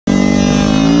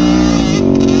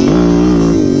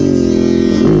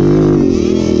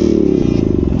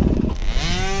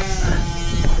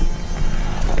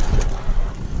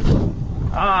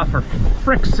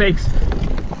fuck's sakes.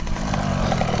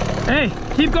 Hey,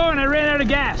 keep going, I ran out of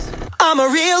gas. I'm a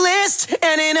realist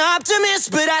and an optimist,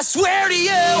 but I swear to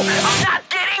you, I'm not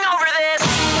getting over this.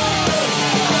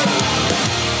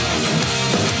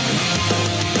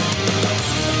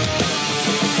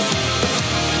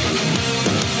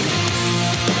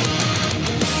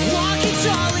 Walking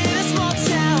tall in a small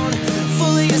town,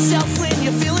 full of yourself when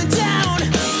you're feeling down,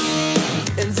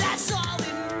 and that's all it...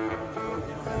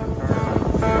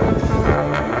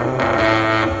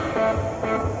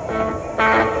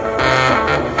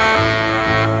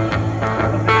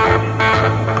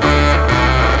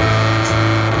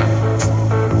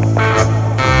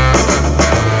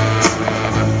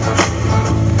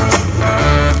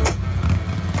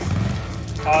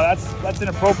 Oh, that's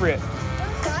inappropriate.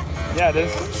 Yeah, it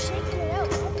is.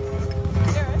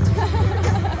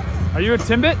 Are you a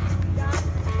Timbit?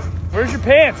 Where's your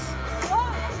pants?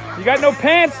 You got no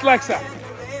pants, Lexa.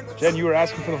 Jen, you were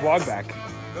asking for the vlog back.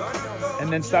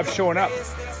 And then stopped showing up.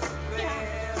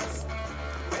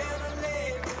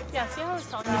 Yeah, see how I was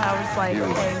telling you how I was like,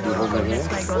 okay, go this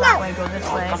way, go that way, go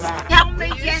this way. Tell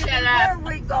me, Jen, where are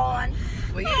we going?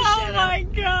 Oh my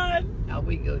god. How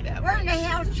we go that Where way? in the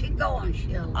hell's she going,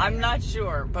 Sheila? I'm not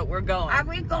sure, but we're going. Are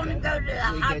we going to go to the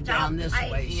We hot go dog down this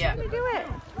place? way. Yeah. We do it.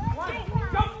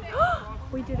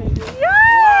 We did it.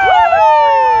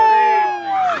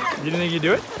 You didn't think you'd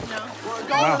do it? No.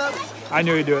 Wow. I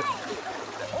knew you'd do it.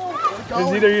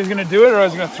 Because either he was going to do it or I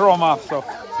was going to throw him off, so. See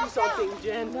something,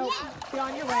 Jen. Nope. Be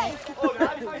on your way. 2,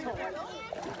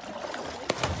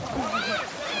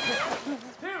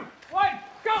 1,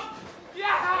 go!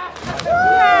 Yeah!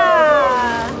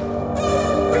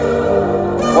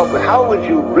 How would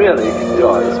you really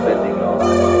enjoy spending your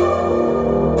life?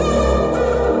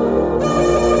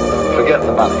 Forget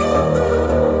the money.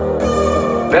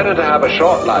 Better to have a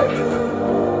short life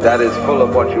that is full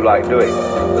of what you like doing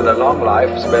than a long life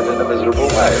spent in a miserable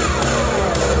way.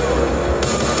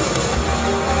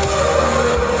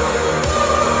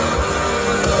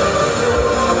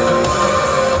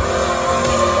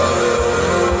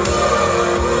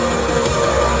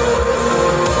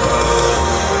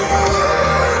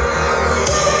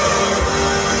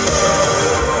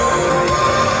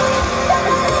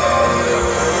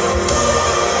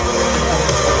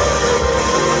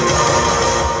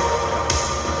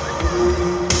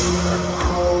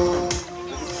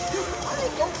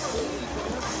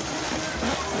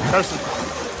 Carson.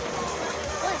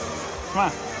 Come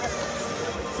on.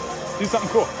 Do something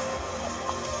cool.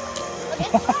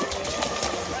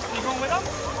 You going with them?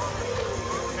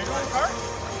 Can you go in the car?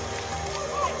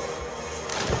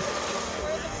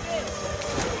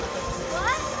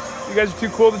 What? You guys are too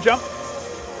cool to jump?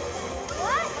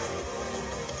 What?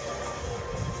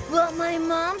 But my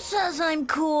mom says I'm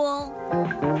cool.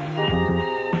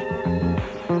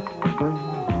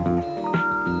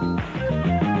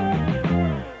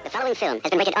 The following film has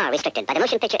been rated R restricted by the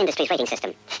motion picture industry's rating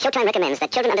system. Showtime recommends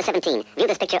that children under 17 view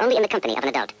this picture only in the company of an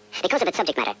adult. Because of its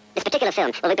subject matter, this particular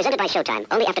film will be presented by Showtime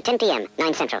only after 10 p.m.,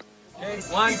 9 Central. Okay,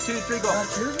 1, 2, 3, go.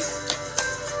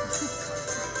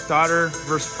 Daughter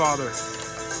versus father.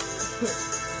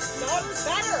 Daughter's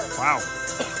better. Wow.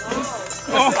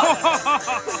 Wow.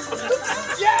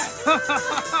 Yes!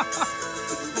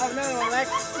 Have another one, Lex.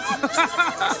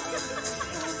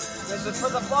 This is for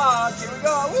the vlog. Here we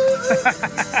go. Woo!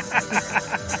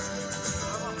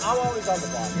 I'm always on the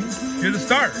vlog. You're the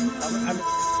star. I'm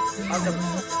the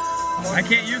I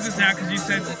can't use this now because you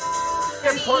said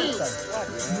important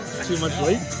stuff. too much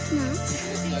weight.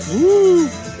 Woo!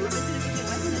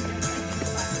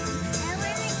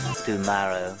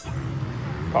 Tomorrow.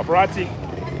 Paparazzi.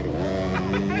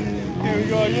 Here we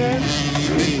go again.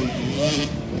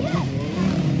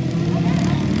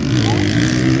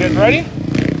 You guys ready?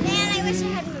 Man, I wish I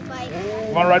had my bike.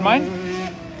 You want to ride mine?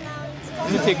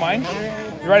 You can take mine.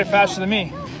 You ride it faster than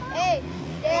me. Hey,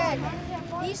 Dad,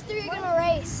 these three are gonna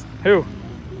race. Who?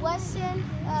 Weston,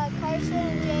 Carson,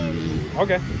 and James.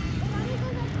 Okay.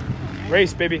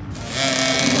 Race, baby.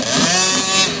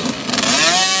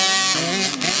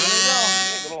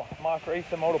 Little mock race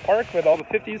at Moto Park with all the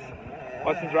 50s.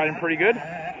 Weston's riding pretty good.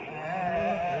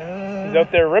 He's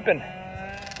out there ripping.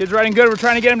 Kid's riding good. We're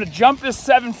trying to get him to jump this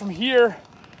 7 from here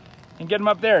and get him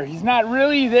up there. He's not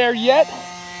really there yet,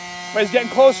 but he's getting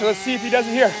closer. Let's see if he does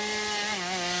it here.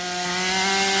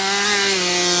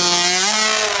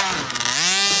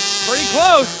 Pretty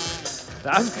close.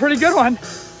 That was a pretty good one.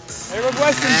 There goes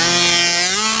Weston.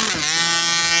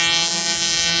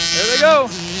 There they go.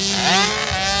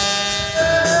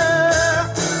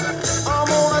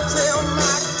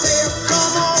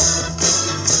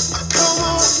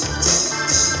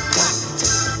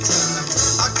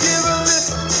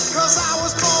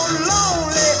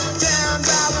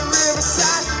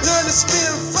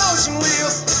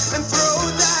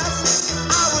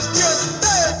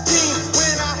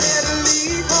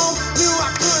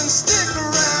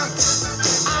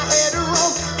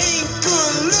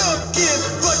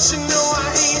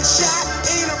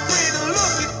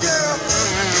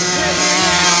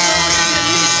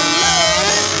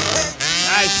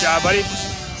 job, buddy.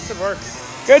 Good work.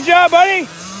 Good job, buddy.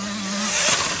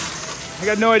 I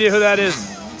got no idea who that is.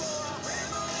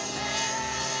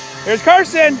 Here's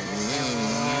Carson.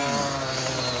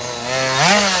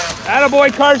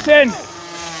 Attaboy, Carson.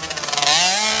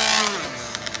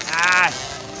 Ah.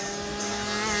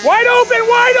 Wide open,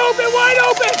 wide open, wide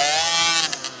open.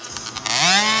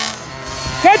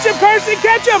 Catch him, Carson,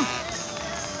 catch him.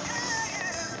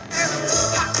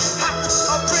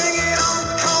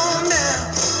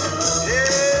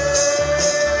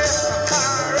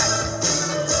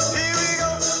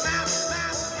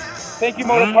 Thank you,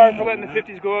 Motor Park, for letting the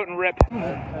 50s go out and rip.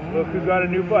 Look who got a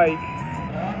new bike.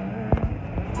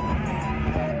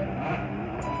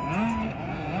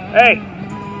 Hey,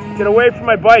 get away from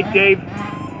my bike, Dave.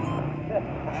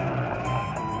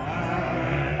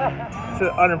 It's an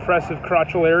unimpressive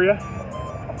crotchal area.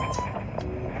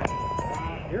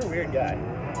 You're a weird guy.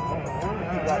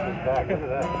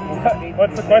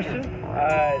 What's the question?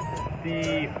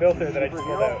 The filter that I just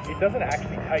pulled out, it doesn't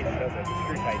actually tighten, does it? The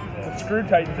screw tightens it. The screw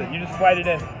tightens it. You just slide it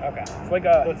in. Okay. It's like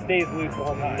a. So it stays loose the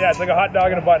whole time. Yeah, it's like a hot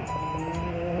dog in a bun.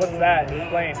 What's that?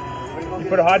 Explain. You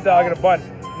put a hot dog in a bun,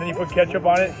 and then you put ketchup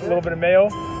on it, a little bit of mayo,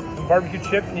 some barbecue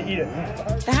chips, and you eat it.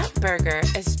 That burger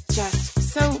is just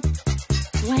so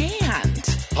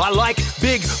bland. I like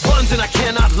big buns and I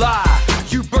cannot lie.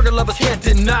 You burger lovers can't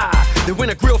deny that when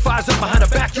a grill fires up behind a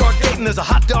backyard gate and there's a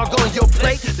hot dog on your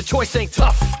plate, the choice ain't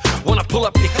tough. Wanna pull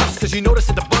up your cuffs cause you notice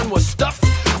that the bun was stuffed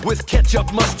with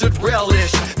ketchup, mustard,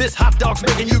 relish. This hot dog's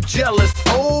making you jealous.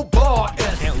 Oh boy.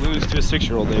 Can't lose to a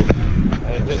 6-year-old, Dave.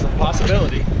 There's a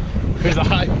possibility. There's a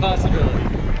high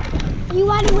possibility. You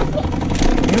want to with me?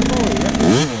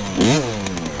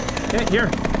 Okay, here.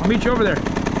 I'll meet you over there.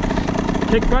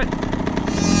 Kick butt.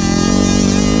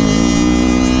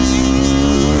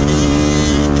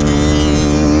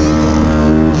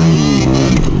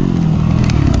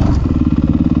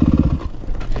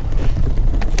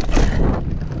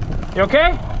 You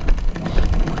okay?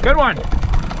 Good one.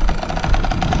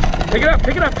 Pick it up,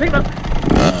 pick it up, pick it up.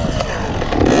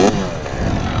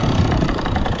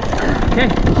 Okay,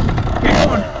 keep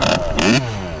going.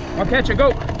 I'll catch it,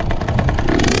 go.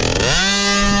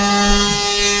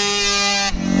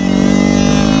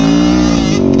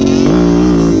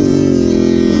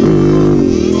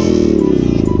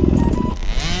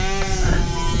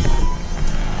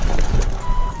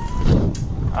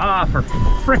 Ah, for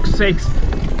frick's sakes.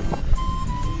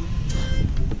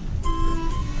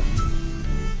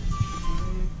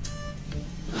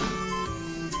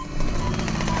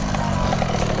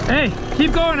 Hey,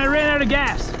 keep going, I ran out of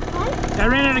gas. What? I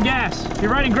ran out of gas.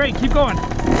 You're riding great, keep going.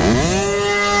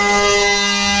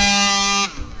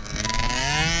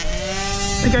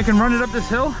 Think I can run it up this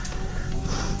hill?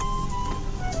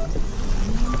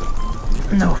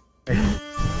 No.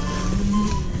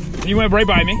 You went right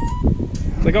by me.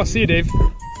 It's like, I'll see you, Dave. You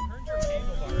turned your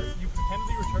handlebar. You pretend to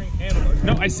be returning handlebars.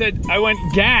 No, I said I went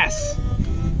gas. Yeah,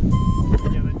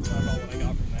 that's not all what I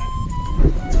got from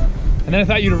that. And then I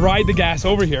thought you'd ride the gas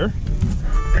over here.